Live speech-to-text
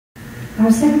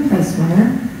Our second place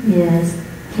winner is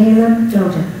Caleb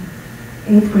Dojan,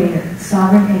 8th grader,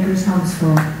 Sovereign Acres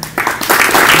Homeschool.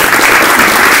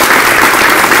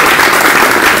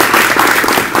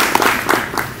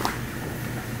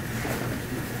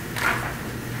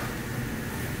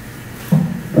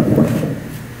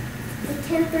 The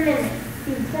 10th Amendment,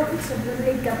 the importance of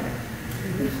limited government.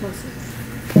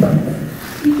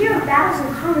 You hear of battles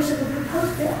in Congress over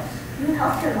proposed bills, new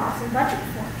healthcare laws, and budget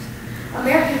reforms.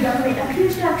 American government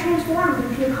appears to have transformed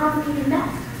into a complicated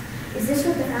mess. Is this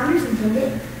what the founders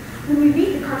intended? When we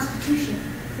read the Constitution,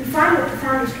 we find what the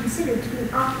founders considered to be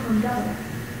an optimum government.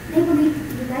 They believed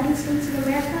that the United States of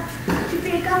America should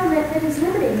be a government that is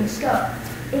limited in scope,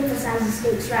 emphasizes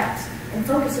states' rights, and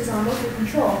focuses on local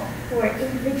control where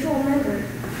individual members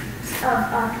of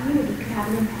a community could have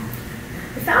an impact.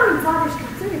 The Founding Fathers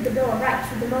concluded the Bill of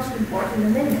Rights with the most important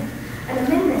amendment, an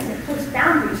amendment that placed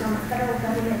boundaries on the federal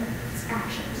government's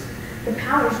actions. The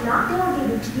powers not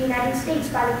delegated to the United States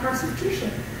by the Constitution,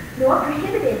 nor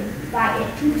prohibited by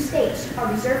it to the states,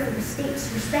 are reserved for the states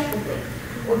respectively,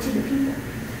 or to the people.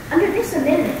 Under this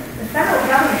amendment, the federal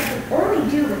government can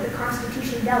only do what the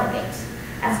Constitution delegates,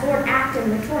 as Lord Acton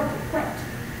rhetorically quipped,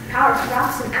 power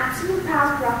corrupts and absolute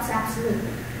power corrupts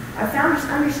absolutely. Our founders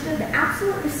understood the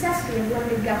absolute necessity of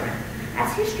limited government.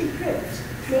 As history proves,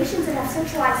 nations that have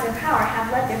centralized their power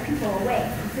have led their people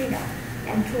away from freedom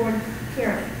and toward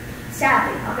tyranny.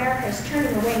 Sadly, America is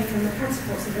turning away from the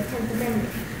principles of the 10th Amendment.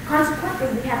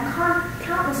 Consequently, we have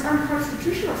countless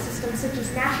unconstitutional systems such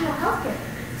as national health care,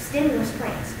 stimulus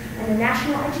plans, and the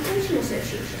National Education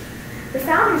Association. The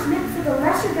founders meant for the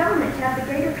lesser government to have the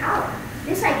greater power.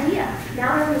 This idea,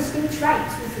 now known as states'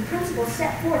 rights, was the principle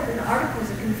set forth in the Articles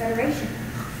of Confederation,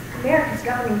 America's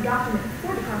governing document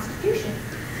before the Constitution.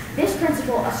 This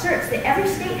principle asserts that every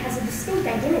state has a distinct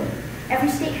identity. Every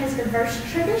state has diverse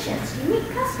traditions, unique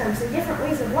customs, and different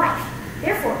ways of life.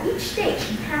 Therefore, each state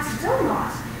should pass its own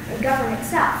laws and govern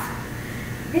itself.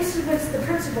 This was the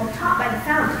principle taught by the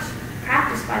founders,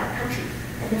 practiced by the country,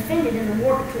 and defended in the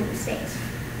war between the states.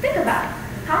 Think about it.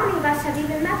 How many of us have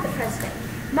even met the president,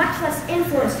 much less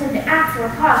influenced him to act for a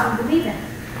cause we believe in?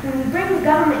 When we bring the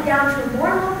government down to a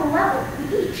more local level,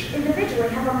 we each individually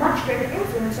have a much greater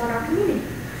influence on our community.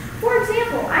 For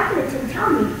example, I can attend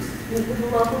town meetings, meet with a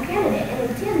local candidate, and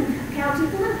attend county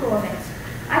political events.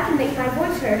 I can make my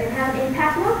voice heard and have an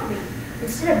impact locally,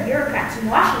 instead of bureaucrats in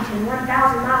Washington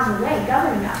 1,000 miles away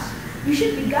governing us. We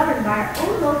should be governed by our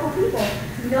own local people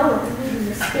who know what we need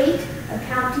in a state, a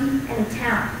county, and a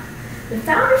town. The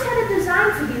founders had a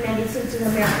design for the United States of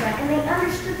America, and they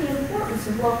understood the importance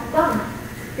of local government.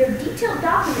 Their detailed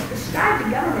document described a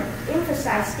government that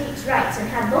emphasized states' rights and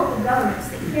had local governments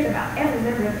that cared about every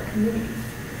member of the community.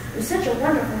 With such a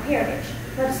wonderful heritage,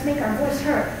 let us make our voice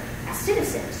heard. As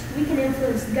citizens, we can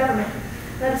influence the government.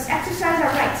 Let us exercise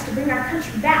our rights to bring our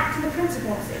country back to the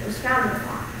principles it was founded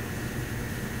upon.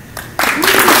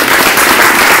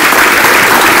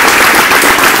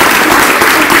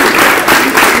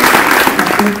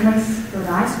 Third place for the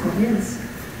high school is.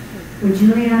 Would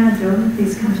Juliana Doden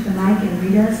please come to the mic and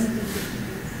read us?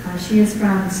 She is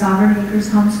from Sovereign Acres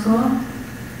Homeschool,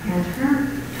 and her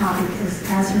topic is,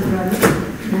 as her brother,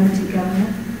 limited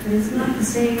government. But it's not the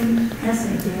same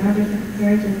essay. They are different,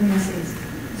 very different essays.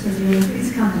 So Juliana,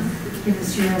 please come and give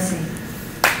us your essay.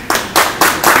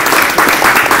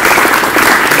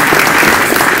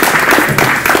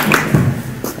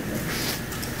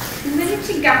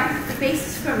 Limited government, the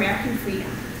basis for American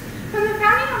freedom. From the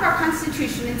founding of our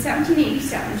Constitution in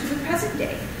 1787 to the present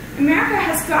day, America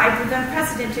has thrived with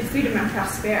unprecedented freedom and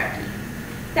prosperity.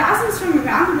 Thousands from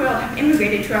around the world have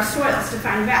immigrated to our soils to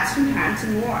find rest from tyrants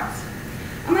and wars.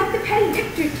 Unlike the petty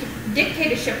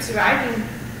dictatorships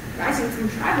rising from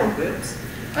tribal groups,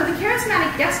 or the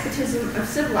charismatic despotism of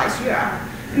civilized Europe,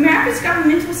 America's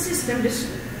governmental system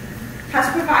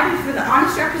has provided for the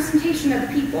honest representation of the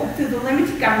people through the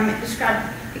limited government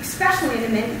described especially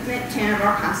in Amendment 10 of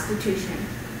our Constitution.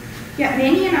 Yet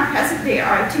many in our present day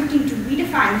are attempting to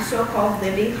redefine the so-called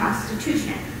living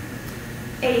Constitution.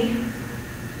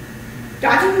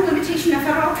 Dodging the limitation of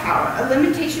federal power, a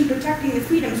limitation protecting the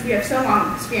freedoms we have so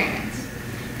long experienced.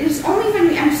 It is only when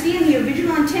we understand the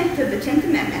original intent of the 10th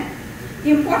Amendment,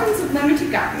 the importance of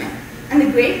limited government, and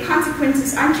the grave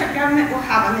consequences unchecked government will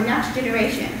have on the next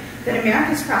generation that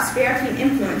America's prosperity and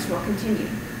influence will continue.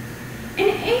 In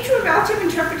an age where relative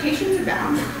interpretations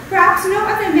abound, perhaps no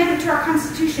other amendment to our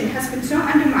Constitution has been so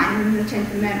undermined than the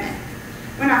 10th Amendment.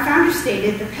 When our founders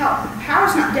stated the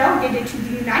powers not delegated to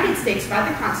the United States by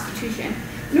the Constitution,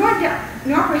 nor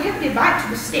prohibited by it to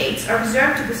the states, are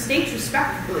reserved to the states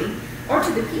respectively, or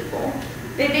to the people,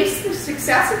 They base the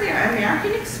success of their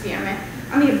American experiment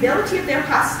on the ability of their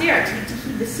posterity to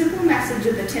heed the simple message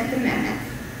of the 10th Amendment,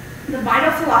 the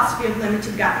vital philosophy of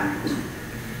limited government.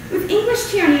 With English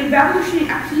tyranny and revolutionary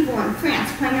upheaval in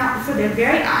France playing out before their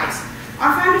very eyes,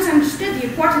 our founders understood the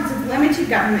importance of limited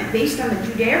government based on the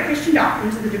Judeo-Christian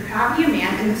doctrines of the depravity of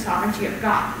man and the sovereignty of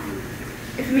God.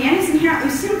 If man is inherently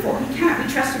sinful, he cannot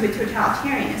be trusted with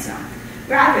totalitarianism.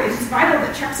 Rather, it is vital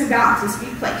that checks and balances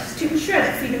be placed to ensure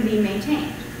that freedom be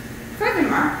maintained.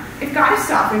 Furthermore, if God is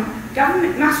sovereign,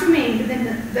 government must remain within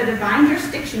the divine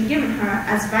jurisdiction given her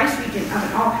as vice-regent of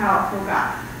an all-powerful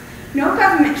God. No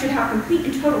government should have complete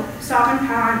and total sovereign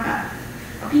power on earth.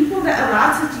 A people that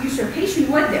allowed such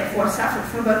usurpation would, therefore, suffer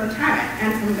from both the tyrant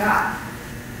and from God.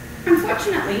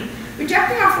 Unfortunately,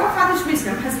 rejecting our forefathers'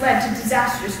 wisdom has led to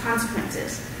disastrous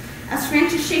consequences. As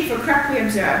Francis Schaeffer correctly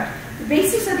observed, the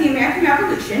basis of the American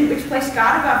Revolution, which placed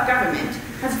God above government,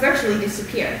 has virtually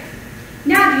disappeared.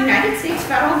 Now the United States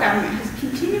federal government has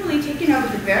continually taken over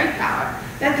the very power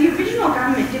that the original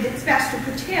government did its best to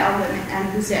curtail, limit,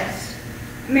 and resist.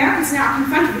 America is now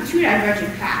confronted with two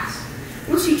divergent paths.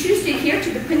 Will she choose to adhere to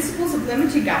the principles of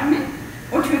limited government,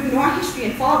 or to ignore history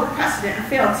and follow the precedent of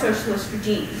failed socialist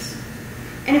regimes?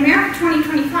 In America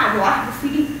 2025, will I have the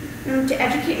freedom to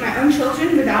educate my own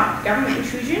children without government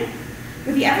intrusion?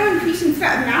 With the ever-increasing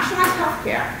threat of nationalized health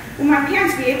care, will my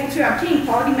parents be able to obtain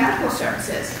quality medical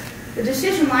services? The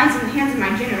decision lies in the hands of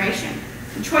my generation.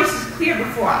 The choice is clear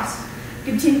before us.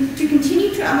 To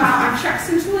continue to allow unchecked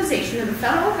centralization of the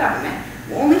federal government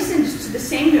will only send us to the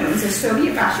same ruins as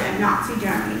Soviet Russia and Nazi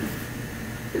Germany.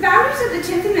 The boundaries of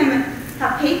the 10th Amendment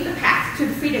have paved the path to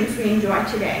the freedoms we enjoy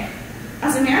today.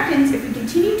 As Americans, if we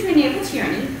continue to enable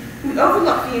tyranny, we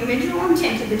overlook the original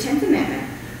intent of the 10th Amendment,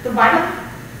 the vital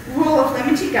rule of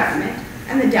limited government,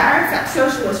 and the dire effect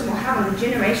socialism will have on the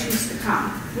generations to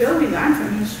come. Will we learn from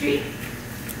history?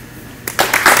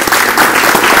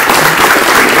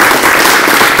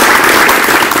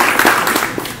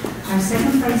 Our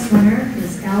second place winner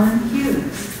is Ellen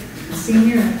Hughes, a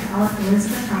senior at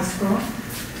Elizabeth High School.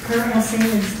 Her essay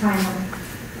is titled,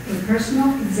 A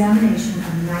Personal Examination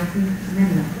of the 19th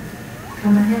Amendment.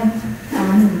 Come ahead,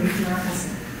 Ellen, and read your essay.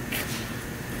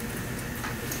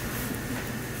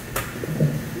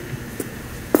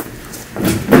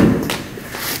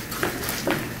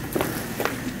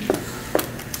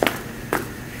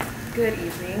 Good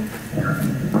evening.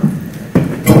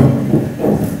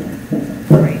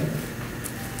 Great.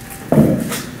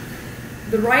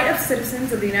 The right of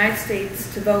citizens of the United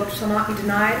States to vote shall not be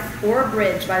denied or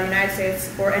abridged by the United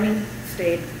States or any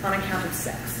state on account of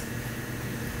sex.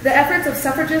 The efforts of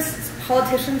suffragists,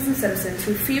 politicians, and citizens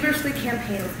who feverishly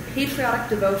campaigned with patriotic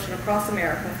devotion across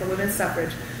America for women's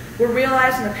suffrage were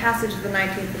realized in the passage of the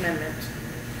 19th Amendment.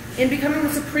 In becoming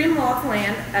the supreme law of the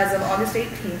land as of August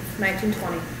 18,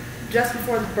 1920, just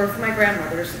before the birth of my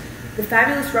grandmothers, the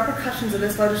fabulous repercussions of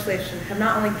this legislation have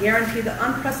not only guaranteed the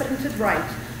unprecedented right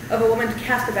of a woman to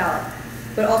cast a ballot,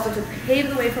 but also to pave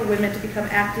the way for women to become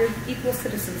active, equal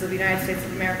citizens of the United States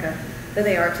of America that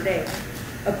they are today,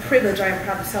 a privilege I am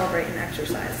proud to celebrate and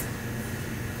exercise.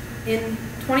 In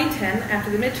 2010, after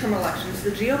the midterm elections,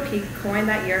 the GOP coined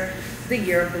that year the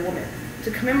Year of the Woman,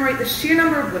 to commemorate the sheer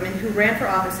number of women who ran for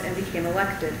office and became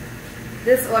elected.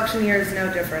 This election year is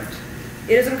no different.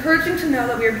 It is encouraging to know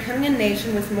that we are becoming a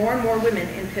nation with more and more women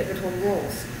in pivotal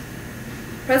roles.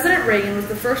 President Reagan was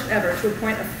the first ever to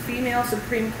appoint a female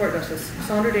Supreme Court Justice,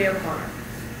 Sandra Day O'Connor.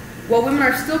 While women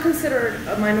are still considered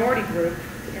a minority group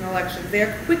in elections, they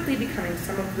are quickly becoming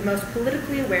some of the most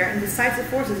politically aware and decisive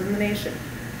forces in the nation.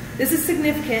 This is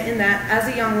significant in that,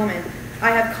 as a young woman,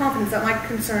 I have confidence that my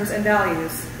concerns and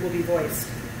values will be voiced.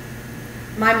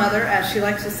 My mother, as she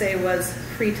likes to say, was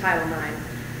pre-Title IX.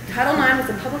 Title IX was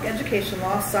a public education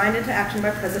law signed into action by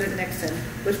President Nixon,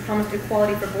 which promised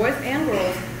equality for boys and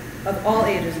girls of all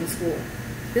ages in school.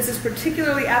 This is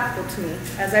particularly applicable to me,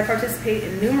 as I participate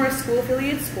in numerous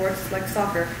school-affiliated sports like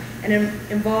soccer and am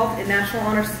involved in National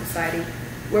Honor Society,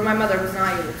 where my mother was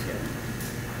not able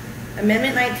to.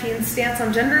 Amendment 19's stance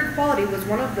on gender equality was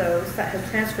one of those that has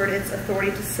transferred its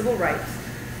authority to civil rights,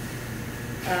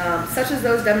 such as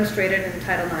those demonstrated in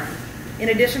Title IX. In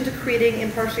addition to creating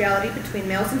impartiality between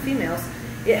males and females,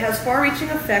 it has far-reaching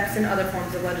effects in other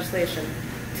forms of legislation.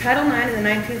 Title IX in the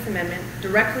 19th Amendment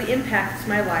directly impacts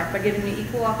my life by giving me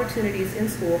equal opportunities in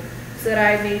school so that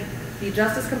I may be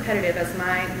just as competitive as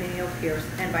my menial peers,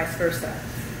 and vice versa.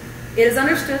 It is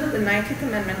understood that the 19th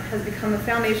Amendment has become the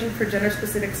foundation for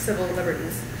gender-specific civil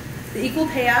liberties. The Equal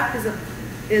Pay Act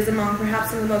is among perhaps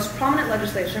some of the most prominent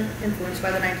legislation influenced by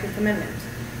the 19th Amendment.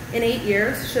 In 8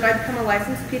 years, should I become a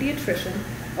licensed pediatrician,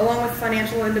 along with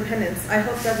financial independence, I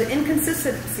hope that the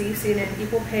inconsistency seen in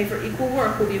equal pay for equal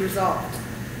work will be resolved.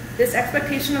 This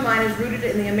expectation of mine is rooted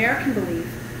in the American belief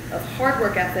of hard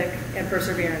work ethic and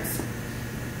perseverance.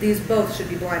 These both should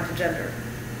be blind to gender.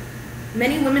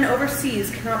 Many women overseas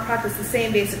cannot practice the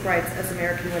same basic rights as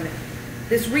American women.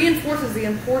 This reinforces the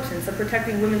importance of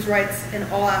protecting women's rights in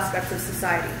all aspects of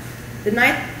society. The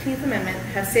 19th Amendment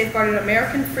has safeguarded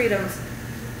American freedoms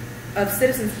of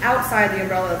citizens outside the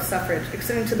umbrella of suffrage,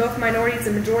 extending to both minorities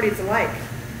and majorities alike.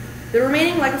 The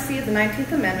remaining legacy of the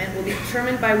 19th Amendment will be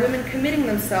determined by women committing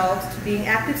themselves to being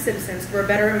active citizens for a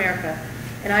better America,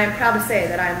 and I am proud to say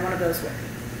that I am one of those women.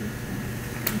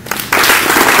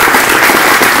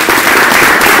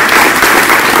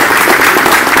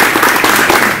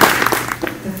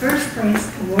 The first place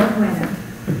award winner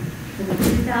for the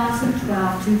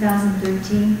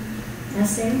 2012-2013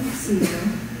 essay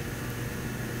season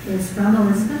is from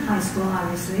Elizabeth High School,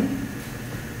 obviously,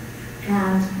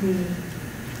 and the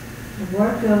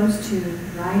award goes to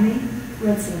Riley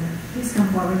Ritzinger. Please come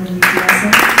forward and read the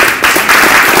essay.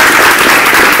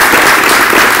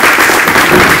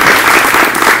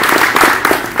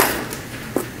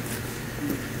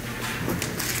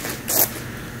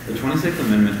 The 26th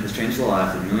Amendment has changed the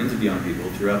lives of millions of young people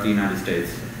throughout the United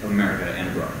States of America and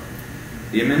abroad.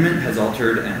 The amendment has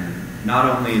altered and not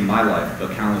only my life,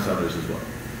 but countless others as well.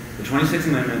 The 26th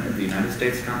Amendment of the United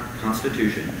States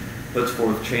Constitution puts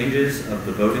forth changes of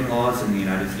the voting laws in the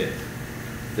United States.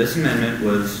 This amendment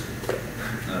was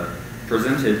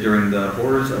presented during the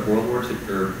horrors of World War II,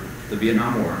 or the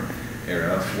Vietnam War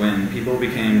era, when people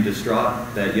became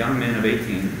distraught that young men of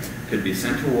 18 could be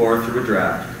sent to war through a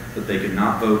draft, but they could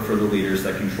not vote for the leaders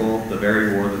that controlled the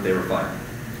very war that they were fighting.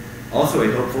 Also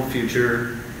a hopeful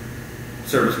future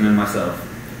serviceman myself,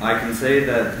 I can say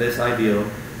that this ideal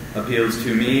appeals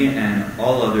to me and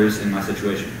all others in my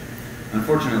situation.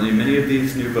 Unfortunately, many of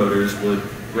these new voters would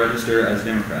register as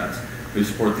Democrats who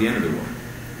support the end of the war.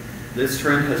 This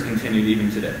trend has continued even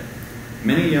today.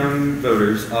 Many young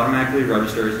voters automatically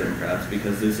register as Democrats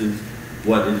because this is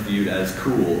what is viewed as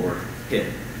cool or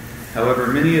hip. However,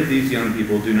 many of these young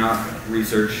people do not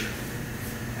research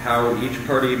how each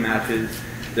party matches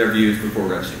their views before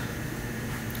registering.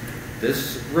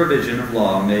 This revision of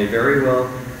law may very well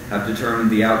have determined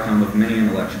the outcome of many an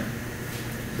election.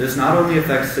 This not only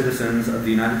affects citizens of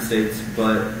the United States,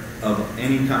 but of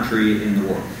any country in the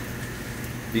world.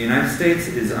 The United States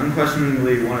is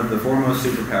unquestionably one of the foremost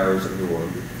superpowers of the world.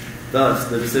 Thus,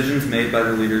 the decisions made by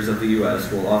the leaders of the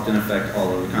U.S. will often affect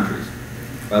all other countries.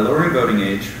 By lowering voting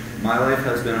age, my life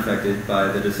has been affected by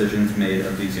the decisions made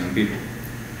of these young people.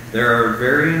 There are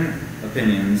varying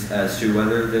opinions as to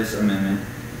whether this amendment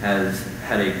has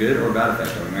had a good or bad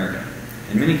effect on America.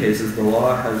 In many cases, the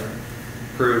law has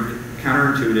proved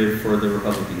counterintuitive for the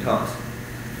Republican cause.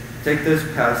 Take this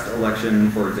past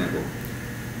election, for example.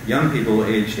 Young people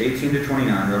aged 18 to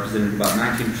 29 represented about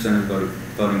 19% of the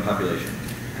voting population,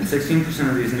 and 16%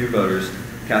 of these new voters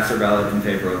cast their ballot in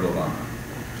favor of Obama.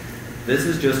 This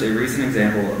is just a recent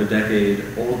example of a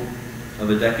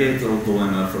decades-old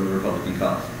dilemma for the Republican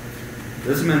cause.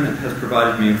 This amendment has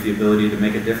provided me with the ability to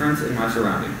make a difference in my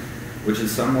surroundings, which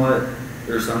is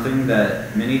something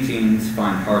that many teens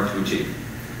find hard to achieve.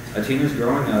 A teen is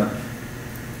growing up.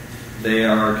 They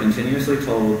are continuously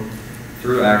told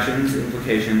through actions,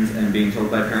 implications, and being told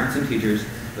by parents and teachers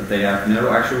that they have no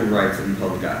actual rights in the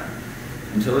public eye.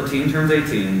 Until a teen turns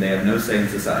 18, they have no say in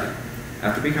society.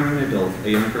 After becoming an adult, a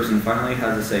young person finally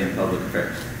has a say in public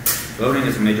affairs. Voting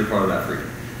is a major part of that freedom.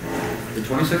 The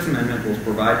 26th Amendment will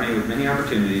provide me with many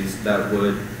opportunities that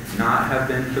would not have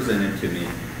been presented to me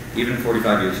even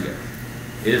 45 years ago.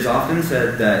 It is often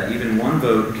said that even one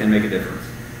vote can make a difference.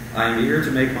 I am eager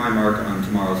to make my mark on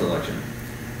tomorrow's election.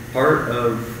 Part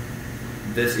of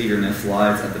this eagerness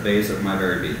lies at the base of my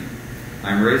very being.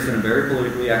 I am raised in a very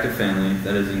politically active family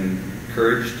that has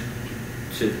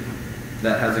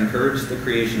encouraged the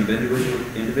creation of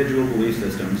individual belief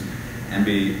systems and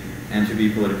to be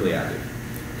politically active.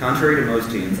 Contrary to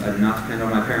most teens, I do not depend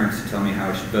on my parents to tell me how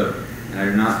I should vote, and I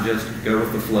do not just go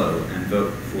with the flow and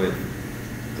vote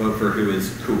for who is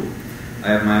cool. I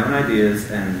have my own ideas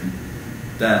and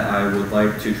that I would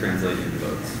like to translate into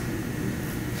votes.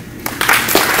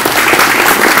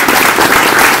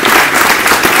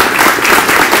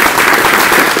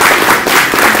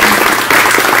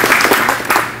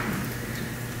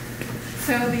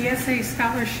 So the essay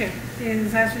scholarship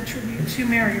is as a tribute to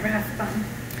Mary Rathbun.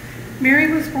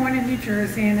 Mary was born in New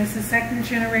Jersey and is a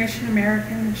second-generation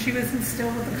American. She was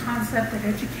instilled with the concept that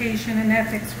education and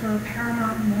ethics were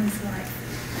paramount in one's life.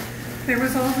 There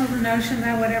was also the notion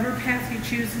that whatever path you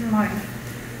choose in life,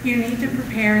 You need to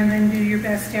prepare and then do your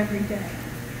best every day.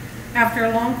 After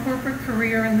a long corporate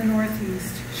career in the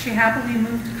Northeast, she happily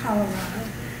moved to Colorado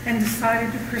and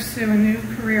decided to pursue a new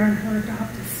career in her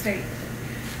adopted state.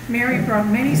 Mary brought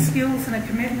many skills and a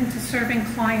commitment to serving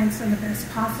clients in the best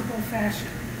possible fashion.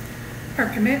 Her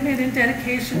commitment and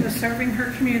dedication to serving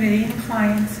her community and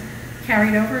clients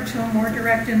carried over to a more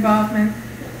direct involvement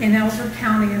in Elbert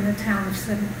County and the town of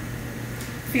Sidmouth.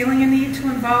 Feeling a need to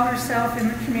involve herself in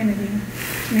the community,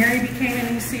 Mary became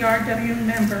an ECRW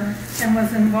member and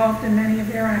was involved in many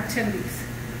of their activities,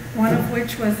 one of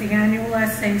which was the annual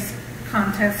essay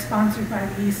contest sponsored by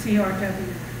the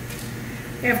ECRW.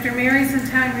 After Mary's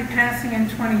untimely passing in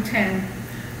 2010,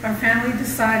 our family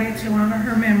decided to honor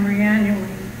her memory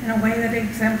annually in a way that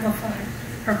exemplified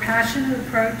her passionate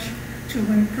approach to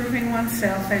improving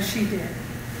oneself as she did.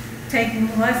 Taking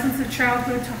the lessons of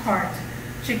childhood to heart,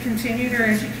 she continued her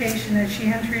education as she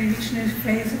entered each new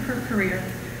phase of her career,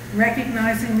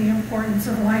 recognizing the importance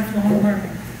of lifelong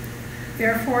learning.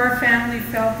 Therefore, our family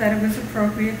felt that it was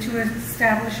appropriate to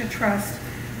establish a trust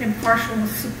in partial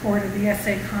support of the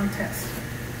essay contest.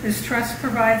 This trust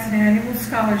provides an annual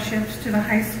scholarships to the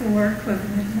high school or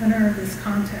equivalent winner of this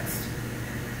contest.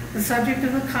 The subject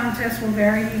of the contest will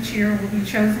vary each year and will be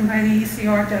chosen by the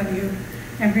ECRW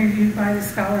and reviewed by the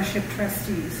scholarship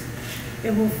trustees.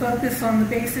 It will focus on the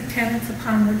basic tenets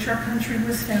upon which our country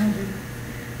was founded.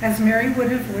 As Mary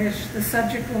would have wished, the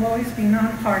subject will always be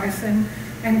nonpartisan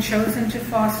and chosen to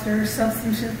foster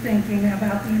substantive thinking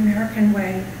about the American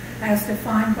way as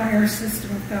defined by our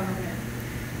system of government.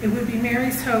 It would be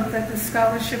Mary's hope that the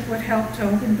scholarship would help to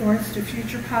open doors to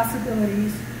future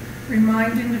possibilities,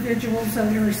 remind individuals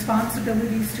of their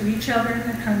responsibilities to each other in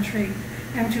the country,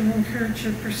 and to encourage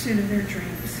the pursuit of their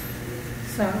dreams.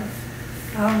 So,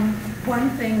 one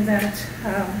thing that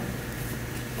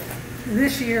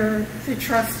this year the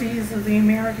trustees of the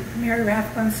Mary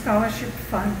Rathbun Scholarship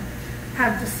Fund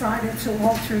have decided to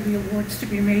alter the awards to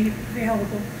be made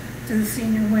available to the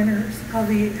senior winners of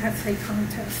the essay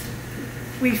contest.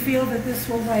 We feel that this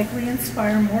will likely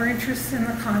inspire more interest in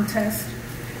the contest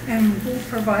and will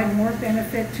provide more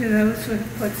benefit to those who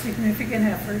have put significant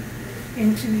effort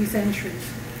into these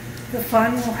entries. The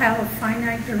fund will have a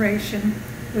finite duration,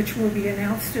 which will be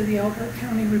announced to the Elbert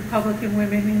County Republican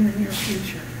women in the near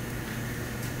future.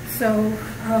 So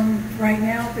right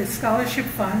now, the scholarship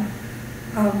fund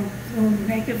will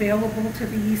make available to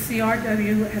the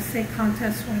ECRW essay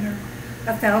contest winner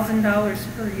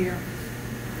 $1,000 per year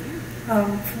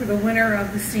for the winner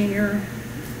of the senior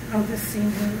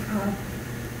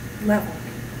level.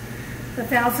 The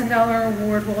 $1,000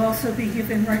 award will also be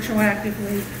given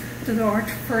retroactively to the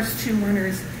first two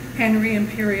winners, Henry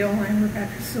Imperial and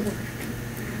Rebecca Seward.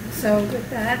 So with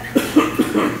that,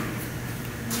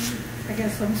 I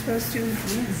guess I'm supposed to